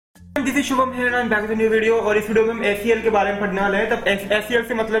This is Shubham है and back to new video. और इस वीडियो में हम ACL के बारे में पढ़ने वाले हैं। तब ACL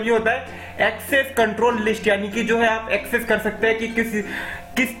से मतलब ये होता है एक्सेस कंट्रोल लिस्ट, यानी कि जो है आप एक्सेस कर सकते हैं कि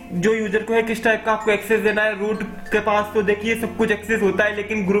किस जो यूजर को है किस टाइप का आपको एक्सेस देना है। रूट के पास तो देखिए सब कुछ एक्सेस होता है,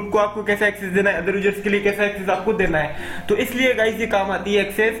 लेकिन ग्रुप को आपको कैसा एक्सेस देना है, अदर यूजर्स के लिए कैसा एक्सेस आपको देना है। तो इसलिए गाइस ये काम आती है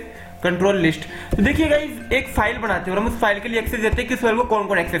एक्सेस कंट्रोल लिस्ट। तो देखिए गाइस एक फाइल बनाते हैं और हम उस फाइल के लिए एक्सेस देते हैं कि उस फाइल को कौन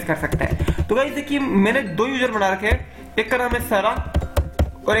कौन एक्सेस कर सकता है। तो गाइस देखिए मैंने दो यूजर बना रखे हैं, एक का नाम है सारा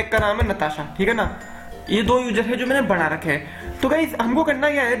और एक का नाम है नताशा, ठीक है ना। ये दो यूजर है जो मैंने बना रखे हैं। तो गाइस हमको करना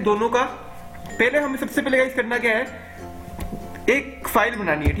क्या है दोनों का, पहले हमें सबसे पहले गाइस करना क्या है, एक फाइल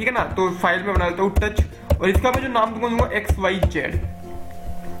बनानी है, ठीक है ना। तो फाइल में बना लेता हूँ टच, और इसका मैं जो नाम दूंगा XYZ।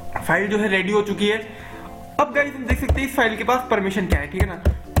 फाइल जो है रेडी हो चुकी है। अब गाइस हम देख सकते हैं इस फाइल के पास परमिशन क्या है, ठीक है ना।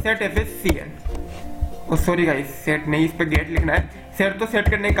 Set ACL, sorry guys set नहीं, इस पे गेट लिखना है। सेट तो सेट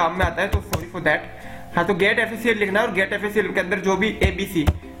करने के काम में आता है, तो सॉरी फॉर दैट। हाँ तो गेट FACL लिखना है, और गेट FACL के अंदर जो भी ABC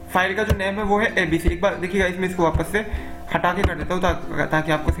फाइल का जो नेम है वो है ABC। एक बार देखिएगा इसमें, इसको वापस से हटा के कर देता हूँ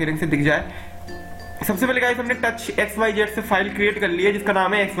ताकि आपको स्क्रीन से दिख जाए। सबसे पहले गाइस हमने टच XYZ से फाइल क्रिएट कर ली है जिसका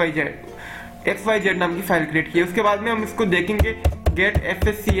नाम है XYZ नाम की फाइल क्रिएट की है। उसके बाद में हम इसको देखेंगे गेट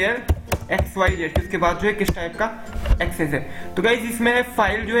FACL XYZ, उसके बाद जो है किस टाइप का एक्सेस है। तो गाइस इसमें है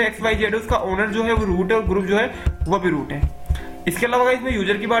फाइल जो है XYZ, उसका ओनर जो है वो रूट है और ग्रुप जो है वो भी रूट है। इसके अलावा गाइस मैं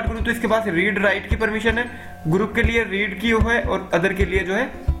यूजर की बात करूं तो इसके पास रीड राइट की परमिशन है, ग्रुप के लिए रीड की है और अदर के लिए जो है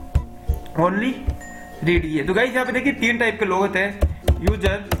ओनली रीड की है। तो गाइस यहाँ पे देखिए तीन टाइप के लोग होते हैं,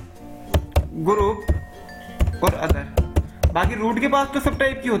 यूजर, ग्रुप और अदर। बाकी रूट के पास तो सब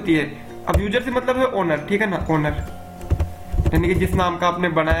टाइप की होती है। अब यूजर से मतलब है ओनर, ठीक है ना, ओनर यानी कि जिस नाम का आपने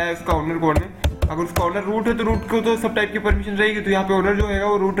बनाया है उसका ओनर कौन है। अगर उसका ओनर रूट है तो रूट को तो सब टाइप की परमिशन रहेगी, तो यहाँ पे ओनर जो है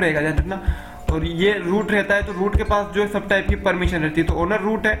वो रूट रहेगा जितना, और ये रूट रहता है तो रूट के पास जो है सब टाइप की परमिशन रहती है, तो ओनर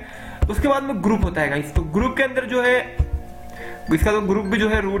रूट है। उसके बाद में ग्रुप होता है गाइस, तो ग्रुप के अंदर जो है इसका तो ग्रुप भी जो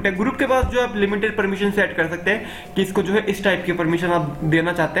है रूट है। ग्रुप के पास जो आप लिमिटेड परमिशन सेट कर सकते हैं कि इसको जो है इस टाइप की परमिशन आप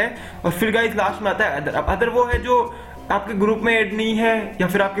देना चाहते हैं। और फिर गाइस लास्ट में आता है अदर। अब अदर वो है जो आपके ग्रुप में ऐड नहीं है, या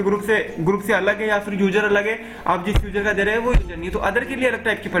फिर आपके ग्रुप से अलग है, या फिर यूजर अलग है, आप जिस यूजर का दे रहे हैं वो यूजर नहीं है, तो अदर के लिए अलग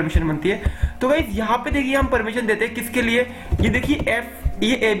टाइप की परमिशन बनती है। तो गाइस यहाँ पे देखिए हम परमिशन देते हैं किसके लिए, ये देखिए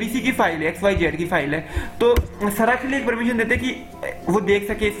ये ABC की फाइल है, XYZ की फाइल है। तो सरा के लिए एक परमिशन देते हैं कि वो देख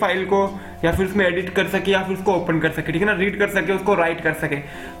सके इस फाइल को, या फिर उसमें एडिट कर सके, या फिर उसको ओपन कर सके, ठीक है ना, रीड कर सके, उसको राइट कर सके।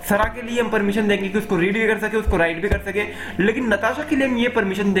 सरा के लिए हम परमिशन देंगे कि उसको रीड भी कर सके, उसको राइट भी कर सके। लेकिन नताशा के लिए हम ये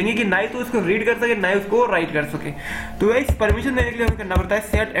परमिशन देंगे कि ना ही तो उसको रीड कर सके ना ही उसको राइट कर सके। तो इस परमिशन देने के लिए हमें करना पड़ता है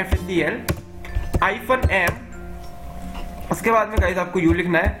सेट FACL -M। उसके बाद में गाइस आपको यू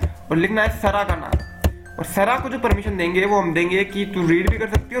लिखना है और लिखना है सरा का नाम, और सरा को जो परमिशन देंगे वो हम देंगे कि तू रीड भी कर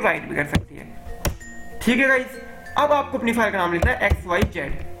सकती है और राइट भी कर सकती है, ठीक है गाइस। अब आपको अपनी फाइल का नाम लिखना है XYZ।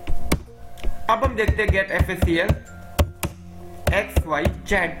 अब हम देखते हैं गेट FACL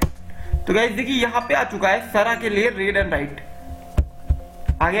XYZ। तो गाइस देखिए यहाँ पे आ चुका है सरा के लिए रीड एंड राइट,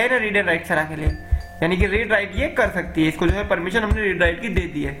 आ गया है ना, रीड एंड राइट सरा के लिए, यानी कि रीड राइट ये कर सकती है, इसको जो है परमिशन हमने रीड राइट की दे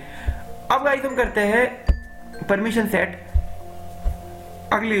दी है। अब गाइस हम करते हैं परमिशन सेट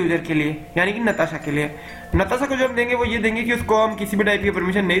अगले यूजर के लिए, यानी कि नताशा के लिए। नताशा को जो हम देंगे वो ये देंगे कि उसको हम किसी भी टाइप की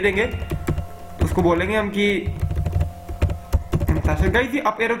परमिशन नहीं देंगे, उसको बोलेंगे हम कि नताशा। गाइस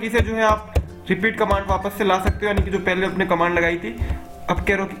अप एरो की से जो है आप रिपीट कमांड वापस से ला सकते हो, यानी कि जो पहले अपने कमांड लगाई थी अप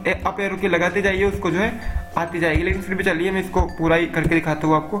एरो की लगाते जाइए, उसको जो है आती जाएगी। लेकिन फिर भी चलिए मैं इसको पूरा ही करके दिखाता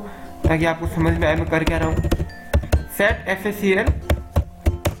हूँ आपको, ताकि आपको समझ में आए मैं कर क्या रहा हूँ। सेट FACL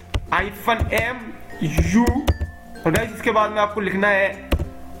 -M U, और गाइस इसके बाद में आपको लिखना है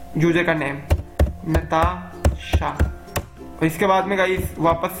यूजर का नेम नताशा, और इसके बाद में गाइस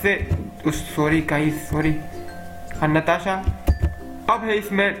वापस से नताशा। अब है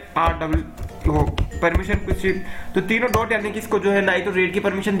इसमें RW परमिशन कुछ, तो तीनों डॉट, यानी कि इसको जो है ना ही तो रीड की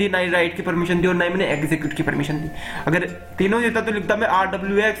परमिशन दी, ना ही राइट की परमिशन दी, और ना ही मैंने एग्जीक्यूट की परमिशन दी। अगर तीनों देता तो लिखता मैं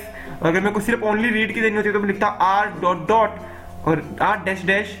RWX, और अगर मेरे को सिर्फ ओनली रीड की देनी होती तो मैं लिखता R.. और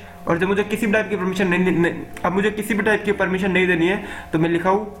R-, और जब मुझे किसी भी टाइप की परमिशन नहीं, अब मुझे किसी भी टाइप की परमिशन नहीं देनी है तो मैं लिखा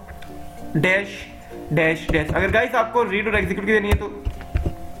हूँ -. अगर गाइस आपको रीड और एग्जीक्यूट की देनी है तो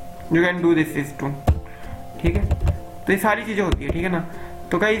you can do this to, ठीक है। तो ये सारी चीजें होती है, ठीक है ना।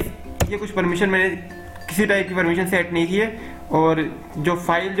 तो गाइस ये कुछ परमिशन मैंने किसी टाइप की परमिशन सेट नहीं की है, और जो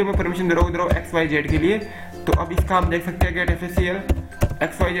फाइल जो मैं परमिशन दे रहा हूँ XYZ के लिए। तो अब इसका हम देख सकते हैं गेट FACL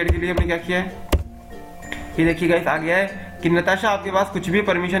XYZ के लिए हमने क्या किया है, ये देखिए गाइस आ गया है कि नताशा आपके पास कुछ भी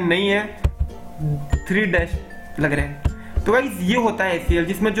परमिशन नहीं है, 3 लग रहे हैं। तो गाइस ये होता है ACL,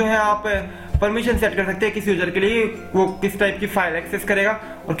 जिसमें जो है आप परमिशन सेट कर सकते हैं किसी यूजर के लिए वो किस टाइप की फाइल एक्सेस करेगा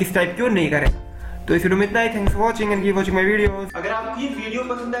और किस टाइप की वो नहीं करेगा। तो इस वीडियो में इतना ही। Thanks for watching and keep watching my videos. अगर आपको ये वीडियो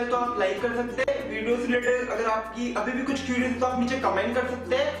पसंद आए तो आप लाइक कर सकते हैं वीडियो से रिलेटेड। अगर आपकी अभी भी कुछ क्यूरियस तो आप नीचे कमेंट कर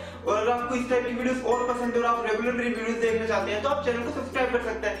सकते हैं, और आपको इस टाइप की वीडियोस और पसंद है और आप रेगुलर वीडियोस देखना चाहते हैं तो आप चैनल को सब्सक्राइब कर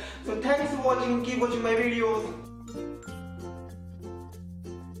सकते हैं। So thanks for watching, keep watching my videos.